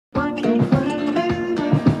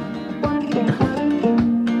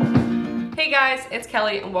guys, it's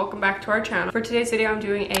Kelly and welcome back to our channel. For today's video, I'm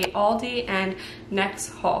doing a Aldi and NEX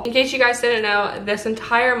haul. In case you guys didn't know, this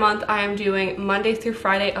entire month I am doing Monday through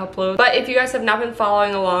Friday uploads. But if you guys have not been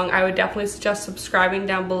following along, I would definitely suggest subscribing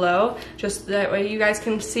down below. Just that way you guys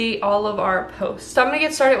can see all of our posts. So I'm gonna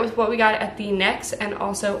get started with what we got at the NEX and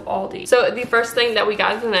also Aldi. So the first thing that we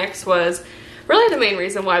got at the NEX was really the main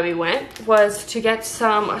reason why we went was to get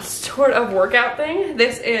some sort of workout thing.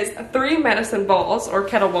 This is 3 medicine balls, or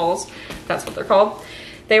kettlebells, that's what they're called.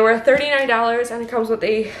 They were $39 and it comes with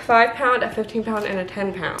a 5-pound, a 15-pound, and a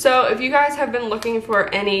 10-pound. So if you guys have been looking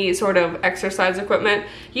for any sort of exercise equipment,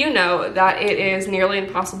 you know that it is nearly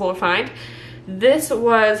impossible to find. This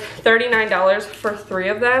was $39 for 3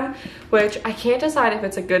 of them, which I can't decide if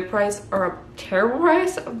it's a good price or a terrible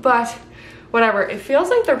price, but whatever, it feels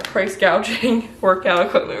like they're price gouging workout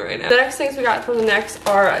equipment right now. The next things we got from the NEX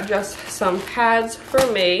are just some pads for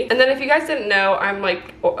me. And then if you guys didn't know, I'm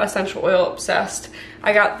like essential oil obsessed.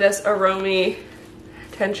 I got this Aromi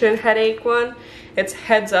tension headache one. It's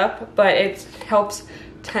heads up, but it helps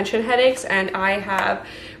tension headaches, and I have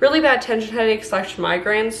really bad tension headaches /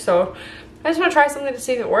 migraines, so I just want to try something to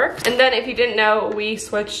see if it works. And then if you didn't know, we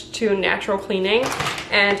switched to natural cleaning,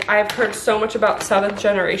 and I've heard so much about 7th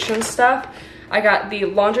generation stuff. I got the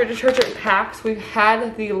laundry detergent packs. We've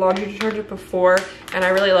had the laundry detergent before and I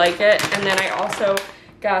really like it. And then I also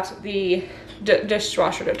got the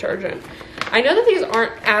dishwasher detergent. I know that these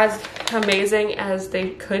aren't as amazing as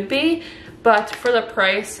they could be, but for the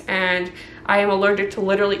price, and I am allergic to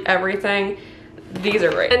literally everything, these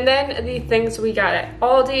are great. And then the things we got at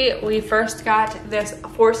Aldi, we first got this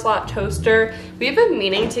 4-slot toaster. We've been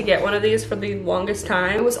meaning to get one of these for the longest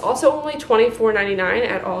time. It was also only $24.99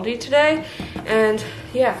 at Aldi today. And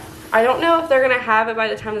yeah, I don't know if they're gonna have it by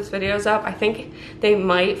the time this video is up. I think they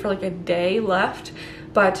might for like a day left,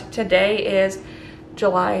 but today is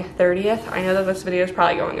July 30th. I know that this video is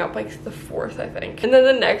probably going up like the 4th, I think. And then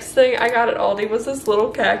the next thing I got at Aldi was this little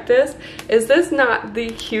cactus. Is this not the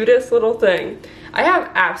cutest little thing? I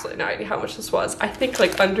have absolutely no idea how much this was. I think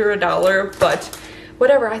like under $1, but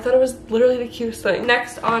whatever. I thought it was literally the cutest thing.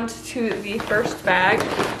 Next, on to the first bag.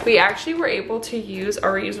 We actually were able to use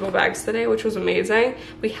our reusable bags today, which was amazing.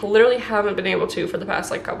 We literally haven't been able to for the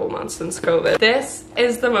past like couple months since COVID. This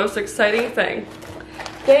is the most exciting thing.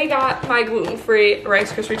 They got my gluten-free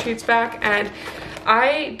Rice Krispie treats back, and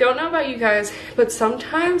I don't know about you guys, but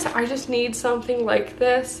sometimes I just need something like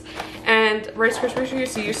this. And Rice Krispie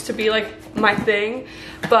treats used to be like my thing,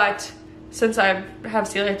 but since I have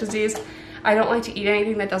celiac disease, I don't like to eat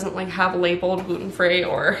anything that doesn't like have labeled gluten-free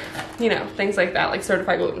or, you know, things like that, like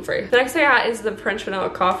certified gluten-free. The next thing I got is the French vanilla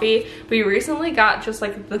coffee. We recently got just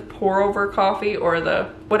like the pour over coffee, or the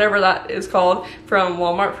whatever that is called, from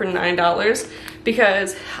Walmart for $9,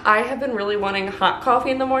 because I have been really wanting hot coffee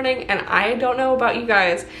in the morning, and I don't know about you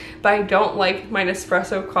guys, but I don't like my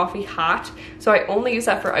Nespresso coffee hot, so I only use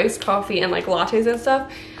that for iced coffee and like lattes and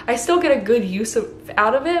stuff. I still get a good use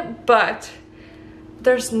out of it, but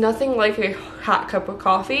there's nothing like a hot cup of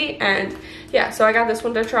coffee. And yeah, so I got this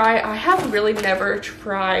one to try. I have really never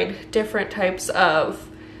tried different types of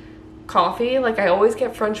coffee. Like I always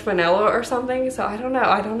get French vanilla or something, so I don't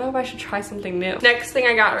know if I should try something new. Next thing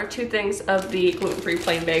I got are 2 things of the gluten-free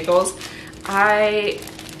plain bagels. I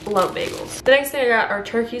love bagels. The next thing I got are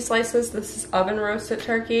turkey slices. This is oven roasted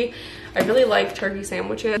turkey. I really like turkey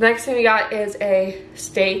sandwiches. The next thing we got is a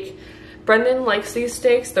steak. Brendan likes these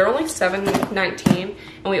steaks. They're only $7.19,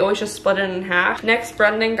 and we always just split it in half. Next,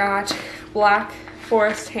 Brendan got Black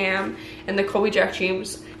Forest ham and the Colby Jack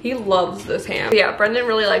cheese. He loves this ham. But yeah, Brendan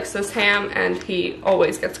really likes this ham, and he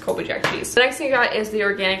always gets Colby Jack cheese. The next thing we got is the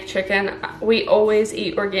organic chicken. We always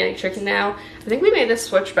eat organic chicken now. I think we made this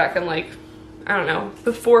switch back in like, I don't know,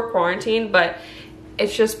 before quarantine, but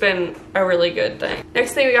it's just been a really good thing.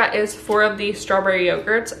 Next thing we got is 4 of the strawberry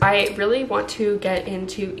yogurts. I really want to get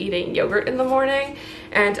into eating yogurt in the morning,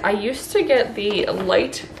 and I used to get the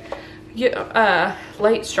light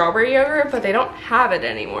strawberry yogurt, but they don't have it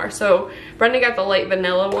anymore. So Brenda got the light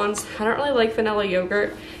vanilla ones. I don't really like vanilla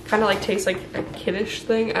yogurt. Kind of like tastes like a kiddish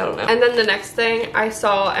thing. I don't know. And then the next thing I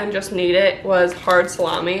saw and just needed was hard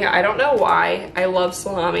salami. I don't know why. I love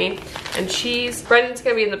salami and cheese. Brendan's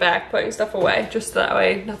gonna be in the back putting stuff away, just that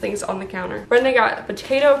way nothing's on the counter. Brendan got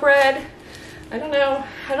potato bread. I don't know.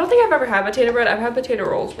 I don't think I've ever had potato bread. I've had potato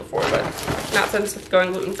rolls before, but not since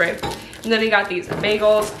going gluten-free. And then he got these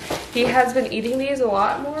bagels. He has been eating these a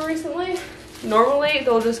lot more recently. Normally,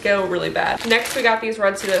 they'll just go really bad. Next, we got these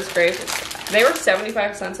red Sudos grapes. They were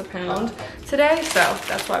 75 cents a pound today, so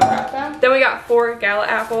that's why we got them. Then we got 4 Gala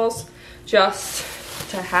apples, just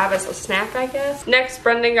to have as a snack, I guess. Next,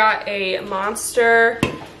 Brendan got a Monster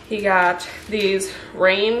He got these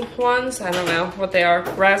rain ones. I don't know what they are.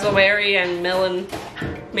 Raspberry and Melon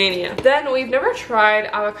Mania. Then we've never tried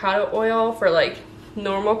avocado oil for like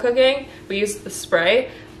normal cooking. We use the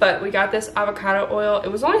spray, but we got this avocado oil.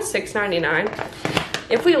 It was only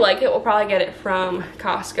 $6.99. If we like it, we'll probably get it from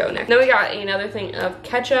Costco next. Then we got another thing of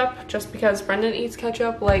ketchup, just because Brendan eats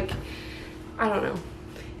ketchup, like, I don't know,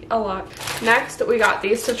 a lot. Next, we got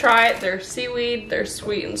these to try. They're seaweed, they're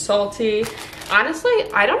sweet and salty. Honestly,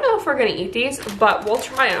 I don't know if we're gonna eat these, but we'll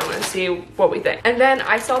try them and see what we think. And then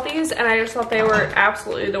I saw these and I just thought they were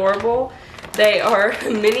absolutely adorable. They are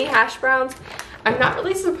mini hash browns. I'm not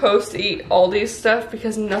really supposed to eat Aldi stuff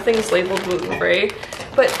because nothing's labeled gluten-free.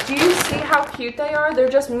 But do you see how cute they are? They're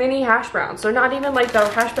just mini hash browns. They're not even like the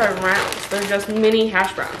hash brown rounds. They're just mini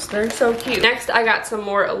hash browns. They're so cute. Next, I got some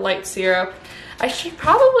more light syrup. I should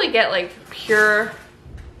probably get like pure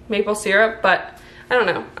maple syrup, but I don't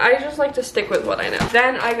know. I just like to stick with what I know.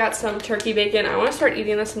 Then I got some turkey bacon. I want to start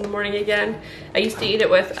eating this in the morning again. I used to eat it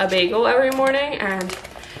with a bagel every morning, and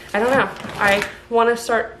I don't know. I want to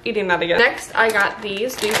start eating that again. Next, I got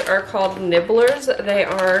these. These are called Nibblers. They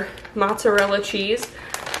are mozzarella cheese,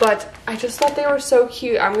 but I just thought they were so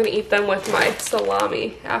cute. I'm going to eat them with my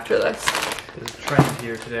salami after this. There's a trend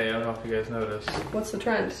here today. I don't know if you guys noticed. What's the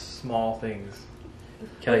trend? Small things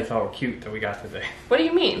Kelly thought were cute that we got today. What do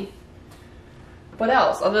you mean? What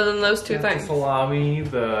else other than those two things? The salami,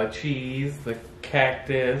 the cheese, the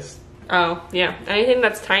cactus. Oh, yeah. Anything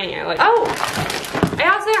that's tiny, I like. Oh! I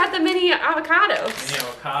also had the mini avocados. Mini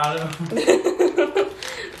avocado.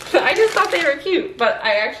 I just thought they were cute, but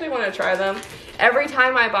I actually want to try them. Every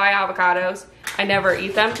time I buy avocados, I never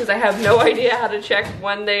eat them because I have no idea how to check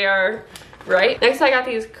when they are right. Next, I got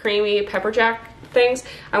these creamy pepper jack things.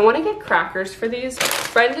 I want to get crackers for these.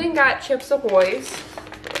 Brendan got Chips Ahoy's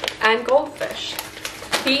and Goldfish.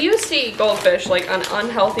 He used to eat goldfish, like an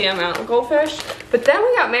unhealthy amount of goldfish, but then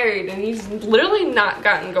we got married and he's literally not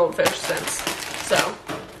gotten goldfish since. So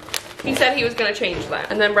he said he was gonna change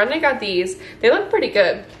that. And then Brendan got these. They look pretty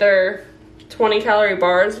good. They're 20-calorie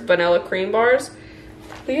bars, vanilla cream bars.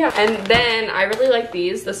 But yeah, and then I really like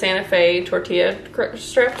these, the Santa Fe tortilla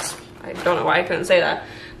strips. I don't know why I couldn't say that,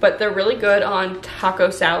 but they're really good on taco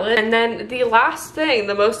salad. And then the last thing,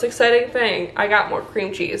 the most exciting thing, I got more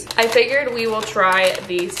cream cheese. I figured we will try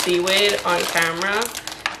the seaweed on camera.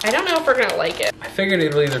 I don't know if we're gonna like it. I figured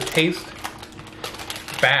it would either taste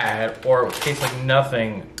bad or it would taste like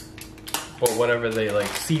nothing but whatever they like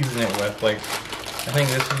season it with. Like, I think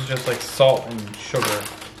this is just like salt and sugar.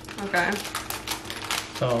 Okay.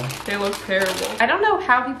 So. They look terrible. I don't know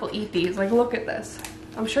how people eat these. Like, look at this.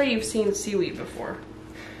 I'm sure you've seen seaweed before.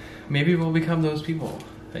 Maybe we'll become those people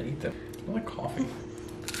that eat them. I like coffee.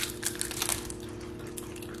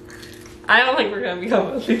 I don't think we're gonna become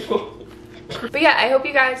those people. But yeah, I hope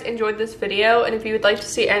you guys enjoyed this video, and if you would like to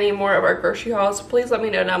see any more of our grocery hauls, please let me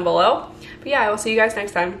know down below. But yeah, I will see you guys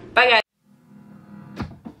next time. Bye guys.